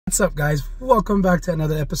What's up, guys? Welcome back to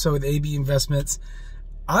another episode with AB Investments.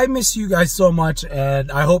 I miss you guys so much,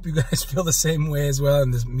 and I hope you guys feel the same way as well,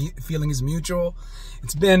 and this feeling is mutual.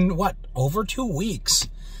 It's been, what, over 2 weeks?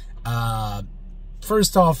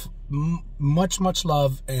 First off, much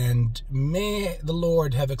love, and may the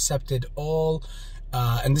Lord have accepted all,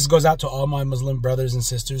 and this goes out to all my Muslim brothers and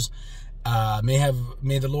sisters. May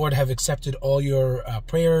the Lord have accepted all your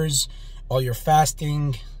prayers, all your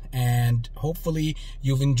fasting, and hopefully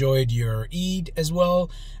you've enjoyed your Eid as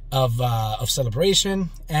well of celebration.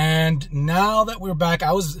 And now that we're back,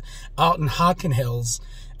 I was out in Hockin Hills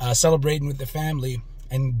celebrating with the family,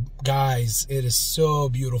 and guys, it is so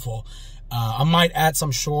beautiful. I might add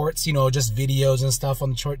some shorts, you know, just videos and stuff on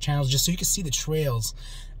the short channels just so you can see the trails.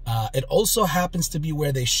 It also happens to be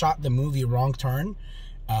where they shot the movie Wrong Turn,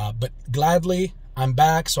 but gladly I'm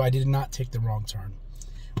back, so I did not take the wrong turn.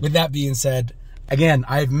 With that being said, again,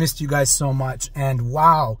 I've missed you guys so much, and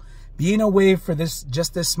wow, being away for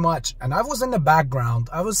just this much, and I was in the background,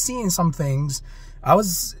 I was seeing some things, I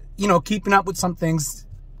was, you know, keeping up with some things,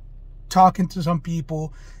 talking to some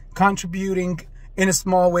people, contributing in a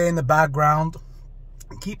small way in the background,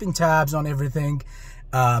 keeping tabs on everything.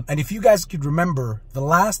 And if you guys could remember,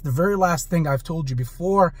 the very last thing I've told you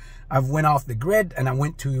before I went off the grid and I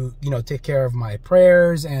went to, you know, take care of my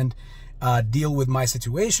prayers and deal with my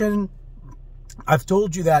situation, I've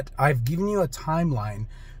told you that I've given you a timeline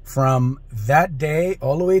from that day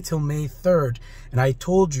all the way till May 3rd. And I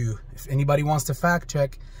told you, if anybody wants to fact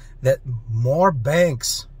check, that more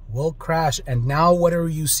banks will crash. And now what are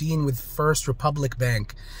you seeing with First Republic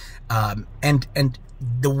Bank? And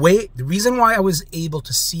the reason why I was able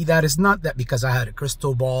to see that is not that because I had a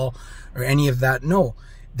crystal ball or any of that. No,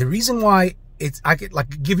 the reason why I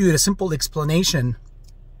could give you a simple explanation.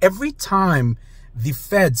 Every time the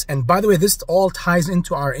feds, and by the way, this all ties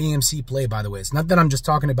into our AMC play, by the way. It's not that I'm just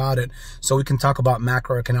talking about it so we can talk about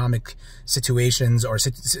macroeconomic situations or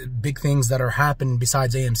big things that are happening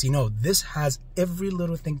besides AMC. No, this has every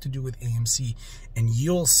little thing to do with AMC, and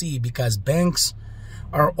you'll see, because banks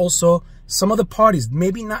are also some of the parties,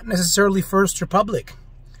 maybe not necessarily First Republic,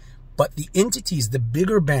 but the entities, the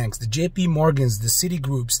bigger banks, the JP Morgans, the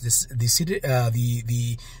Citigroups,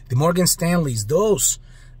 the Morgan Stanleys,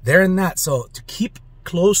 they're in that. So to keep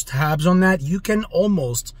close tabs on that, you can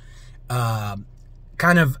almost kind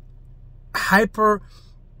of hyper,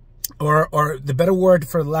 or the better word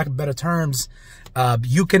for lack of better terms,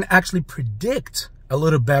 you can actually predict a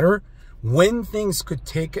little better when things could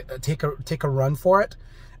take a run for it.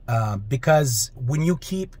 Because when you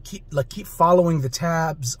keep following the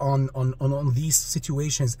tabs on these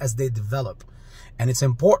situations as they develop, and it's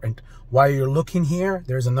important, while you're looking here,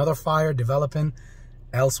 there's another fire developing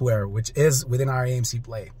elsewhere, which is within our AMC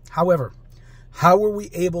play. However, how were we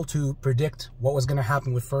able to predict what was going to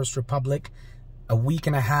happen with First Republic a week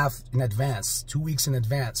and a half in advance, 2 weeks in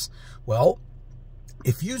advance? Well,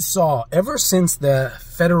 if you saw, ever since the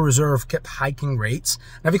Federal Reserve kept hiking rates,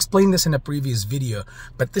 and I've explained this in a previous video,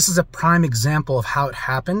 but this is a prime example of how it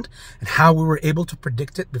happened and how we were able to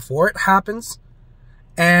predict it before it happens.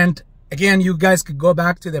 And again, you guys could go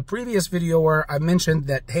back to the previous video where I mentioned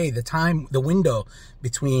that, hey, the window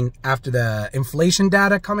between after the inflation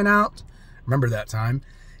data coming out, remember that time,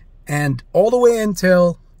 and all the way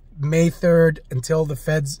until May 3rd, until the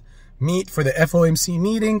feds meet for the FOMC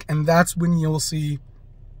meeting, and that's when you'll see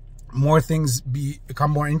more things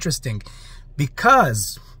become more interesting.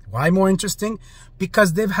 Because, why more interesting?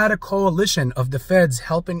 Because they've had a coalition of the feds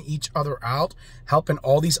helping each other out, helping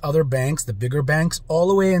all these other banks, the bigger banks, all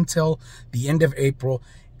the way until the end of April,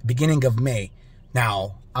 beginning of May.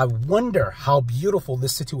 Now, I wonder how beautiful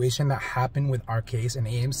this situation that happened with our case and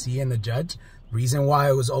AMC and the judge. Reason why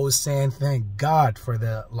I was always saying thank God for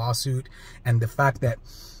the lawsuit and the fact that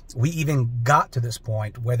we even got to this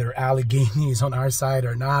point, whether Allegheny is on our side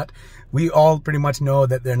or not. We all pretty much know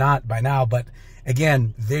that they're not by now, but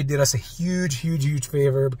again, they did us a huge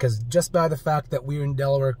favor, because just by the fact that we're in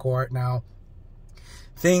Delaware court now,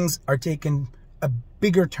 things are taking a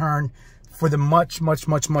bigger turn for the much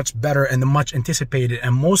better and the much anticipated,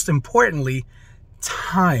 and most importantly,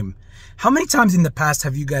 time. How many times in the past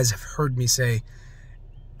have you guys heard me say,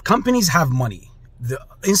 companies have money? The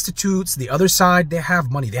institutes, the other side, they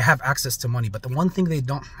have money, they have access to money, but the one thing they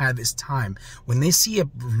don't have is time. When they see a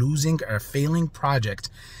losing or a failing project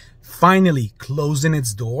finally closing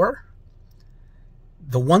its door,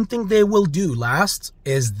 the one thing they will do last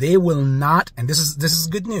is they will not, and this is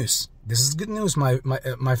good news. This is good news,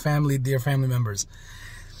 my family, dear family members.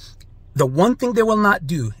 The one thing they will not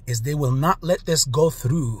do is they will not let this go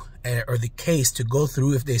through, or the case to go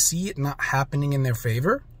through, if they see it not happening in their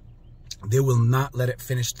favor. They will not let it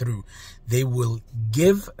finish through. They will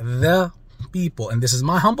give the people, and this is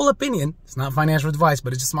my humble opinion, it's not financial advice,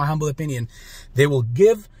 but it's just my humble opinion, they will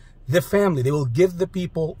give the family, they will give the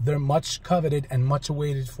people their much coveted and much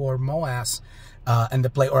awaited for MOAS and the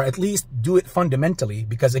play, or at least do it fundamentally,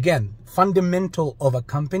 because again, fundamental of a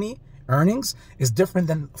company earnings is different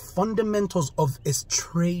than fundamentals of its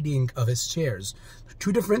trading of its shares.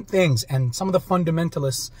 Two different things, and some of the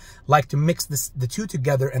fundamentalists like to mix the two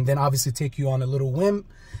together and then obviously take you on a little whim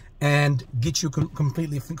and get you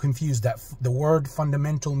completely confused that the word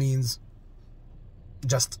fundamental means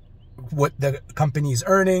just what the company is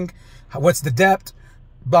earning, what's the debt,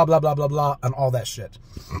 blah, blah, blah, blah, blah, and all that shit.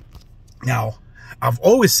 Now, I've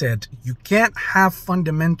always said you can't have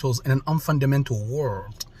fundamentals in an unfundamental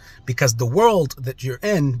world, because the world that you're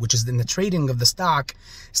in, which is in the trading of the stock,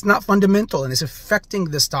 it's not fundamental and it's affecting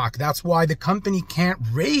the stock. That's why the company can't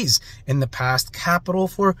raise in the past capital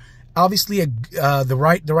for obviously the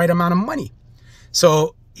right amount of money.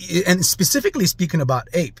 So, and specifically speaking about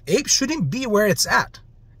Ape shouldn't be where it's at.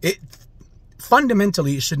 It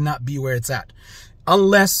fundamentally should not be where it's at,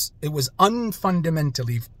 unless it was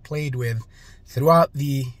unfundamentally played with throughout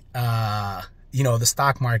the the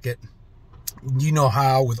stock market. You know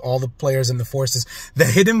how, with all the players and the forces, the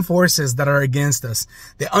hidden forces that are against us,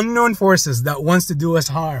 the unknown forces that wants to do us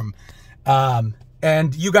harm.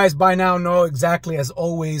 And you guys by now know exactly, as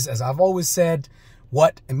always, as I've always said,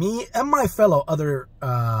 what me and my fellow other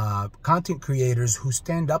content creators who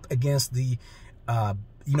stand up against the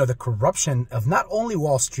the corruption of not only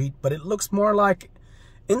Wall Street, but it looks more like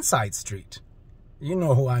Inside Street. You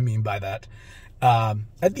know who I mean by that.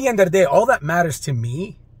 At the end of the day, all that matters to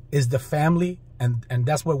me is the family, and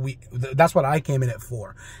that's what I came in it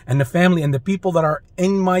for. And the family and the people that are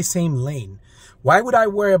in my same lane. Why would I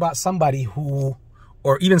worry about somebody who,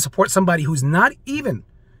 or even support somebody who's not even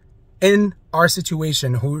in our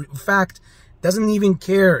situation, who in fact doesn't even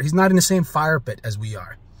care? He's not in the same fire pit as we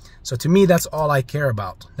are. So to me, that's all I care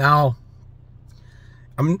about. Now,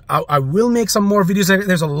 I will make some more videos.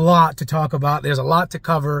 There's a lot to talk about. There's a lot to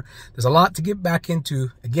cover. There's a lot to get back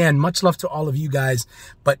into. Again, much love to all of you guys.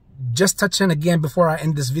 But just touching again before I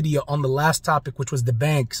end this video on the last topic, which was the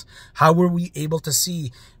banks. How were we able to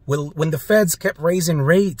see, when the feds kept raising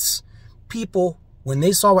rates, people, when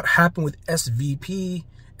they saw what happened with SVB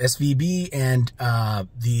and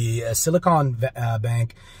the Silicon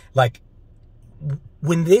Bank, like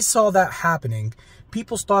when they saw that happening,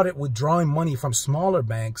 people started withdrawing money from smaller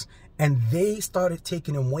banks, and they started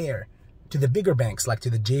taking them where? To the bigger banks, like to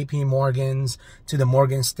the JP Morgans, to the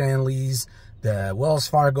Morgan Stanleys, the Wells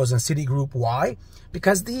Fargos and Citigroup. Why?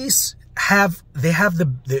 Because these have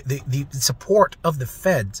the support of the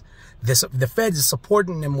Feds. The Feds is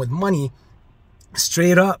supporting them with money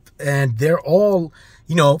straight up, and they're all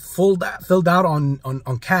filled out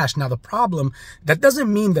on cash. Now the problem, that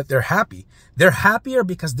doesn't mean that they're happy. They're happier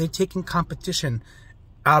because they're taking competition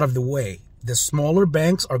out of the way. The smaller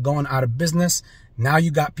banks are going out of business. Now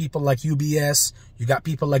you got people like UBS, you got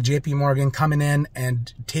people like JP Morgan coming in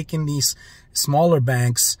and taking these smaller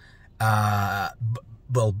banks.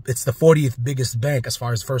 Well, it's the 40th biggest bank as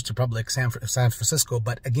far as First Republic, San Francisco,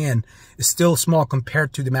 but again, it's still small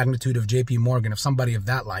compared to the magnitude of JP Morgan, of somebody of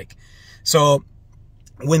that like. So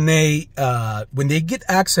when they get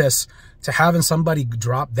access to having somebody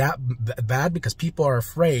drop that bad, because people are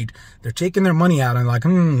afraid, they're taking their money out and like,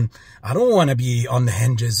 I don't want to be on the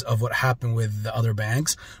hinges of what happened with the other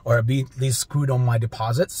banks, or be at least screwed on my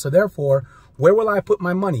deposits. So therefore, where will I put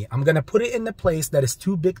my money? I'm going to put it in the place that is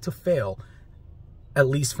too big to fail, at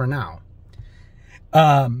least for now.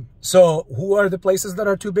 So who are the places that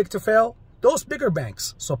are too big to fail? Those bigger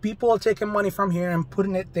banks. So people are taking money from here and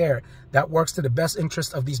putting it there. That works to the best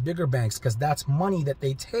interest of these bigger banks, because that's money that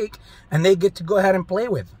they take and they get to go ahead and play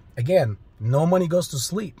with. Again, no money goes to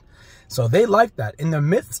sleep. So they like that. In the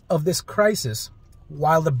midst of this crisis,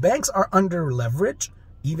 while the banks are under leverage,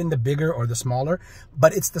 even the bigger or the smaller,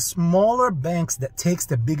 but it's the smaller banks that takes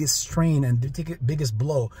the biggest strain and the biggest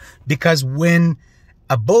blow, because when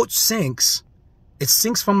a boat sinks, it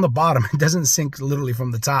sinks from the bottom. It doesn't sink literally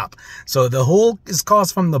from the top. So the hole is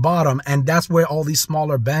caused from the bottom, and that's where all these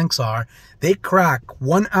smaller banks are. They crack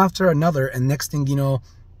one after another, and next thing you know,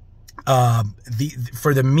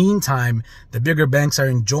 for the meantime, the bigger banks are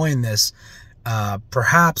enjoying this.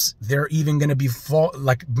 Perhaps they're even going to be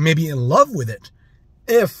maybe in love with it,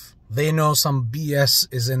 if they know some BS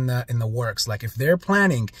is in the works. Like if they're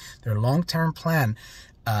planning their long-term plan,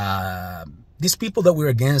 these people that we're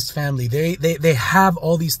against, family, they have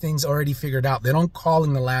all these things already figured out. They don't call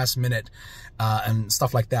in the last minute and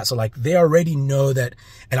stuff like that. So like they already know that.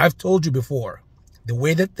 And I've told you before, the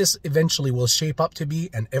way that this eventually will shape up to be,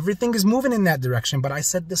 and everything is moving in that direction, but I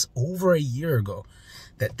said this over a year ago,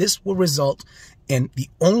 that this will result in, the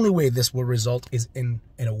only way this will result is in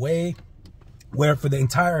a way where for the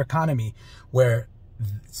entire economy, where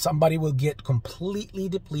somebody will get completely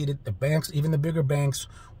depleted. The banks, even the bigger banks,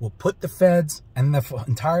 will put the feds and the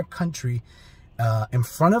entire country in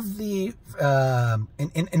front of the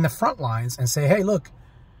in the front lines and say, hey, look,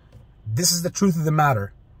 this is the truth of the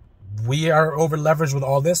matter. We are over leveraged with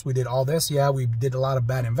all this. We did all this. Yeah, we did a lot of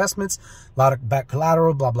bad investments, a lot of bad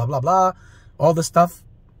collateral, blah, blah, blah, blah. All this stuff.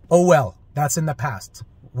 Oh, well, that's in the past.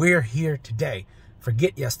 We're here today.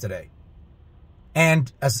 Forget yesterday.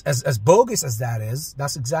 And as bogus as that is,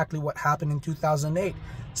 that's exactly what happened in 2008.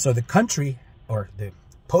 So the country, or the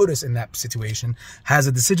POTUS in that situation, has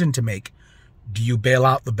a decision to make. Do you bail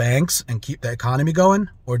out the banks and keep the economy going,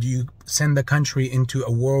 or do you send the country into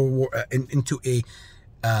a world war, into a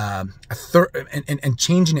third, and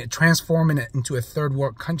changing it, transforming it into a third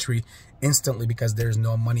world country instantly because there's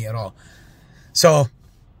no money at all? So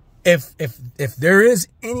if there is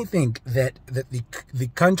anything that the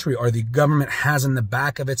country or the government has in the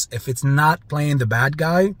back of it, if it's not playing the bad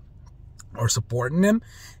guy or supporting him,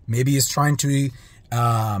 maybe it's trying to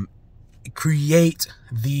create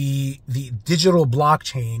the digital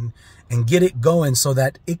blockchain and get it going so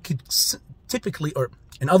that it could typically, or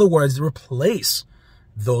in other words, replace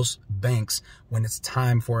those banks when it's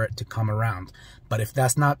time for it to come around. But if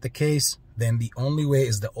that's not the case, then the only way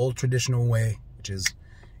is the old traditional way, which is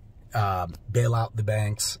bail out the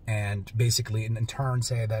banks and basically in turn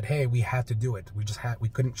say that, hey, we had to do it. We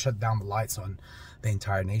couldn't shut down the lights on the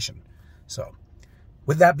entire nation. So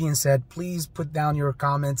with that being said, please put down your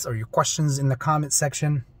comments or your questions in the comment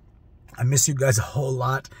section. I miss you guys a whole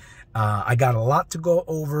lot. I got a lot to go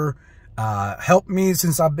over. Help me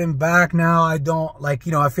since I've been back now. I don't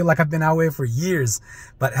I feel like I've been away for years,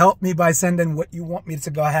 but help me by sending what you want me to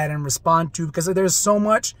go ahead and respond to, because there's so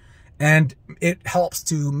much, and it helps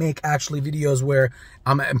to make actually videos where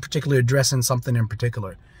I'm in particular addressing something in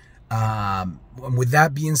particular. With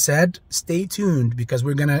that being said, stay tuned, because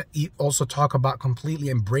we're going to also talk about completely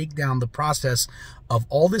and break down the process of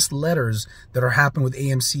all these letters that are happening with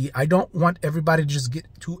AMC. I don't want everybody to just get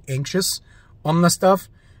too anxious on the stuff,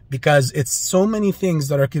 because it's so many things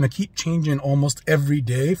that are going to keep changing almost every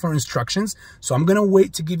day for instructions. So I'm going to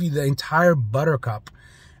wait to give you the entire buttercup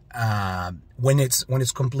when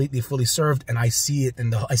it's completely fully served and I see it,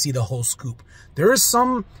 and I see the whole scoop. There is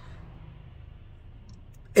some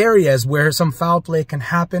areas where some foul play can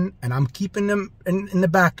happen, and I'm keeping them in the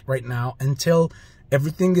back right now until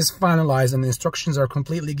everything is finalized and the instructions are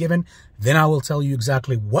completely given. Then I will tell you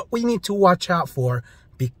exactly what we need to watch out for,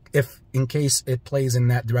 if in case it plays in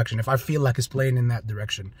that direction, if I feel like it's playing in that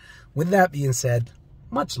direction. With that being said,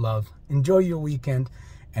 much love, enjoy your weekend,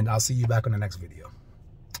 and I'll see you back on the next video.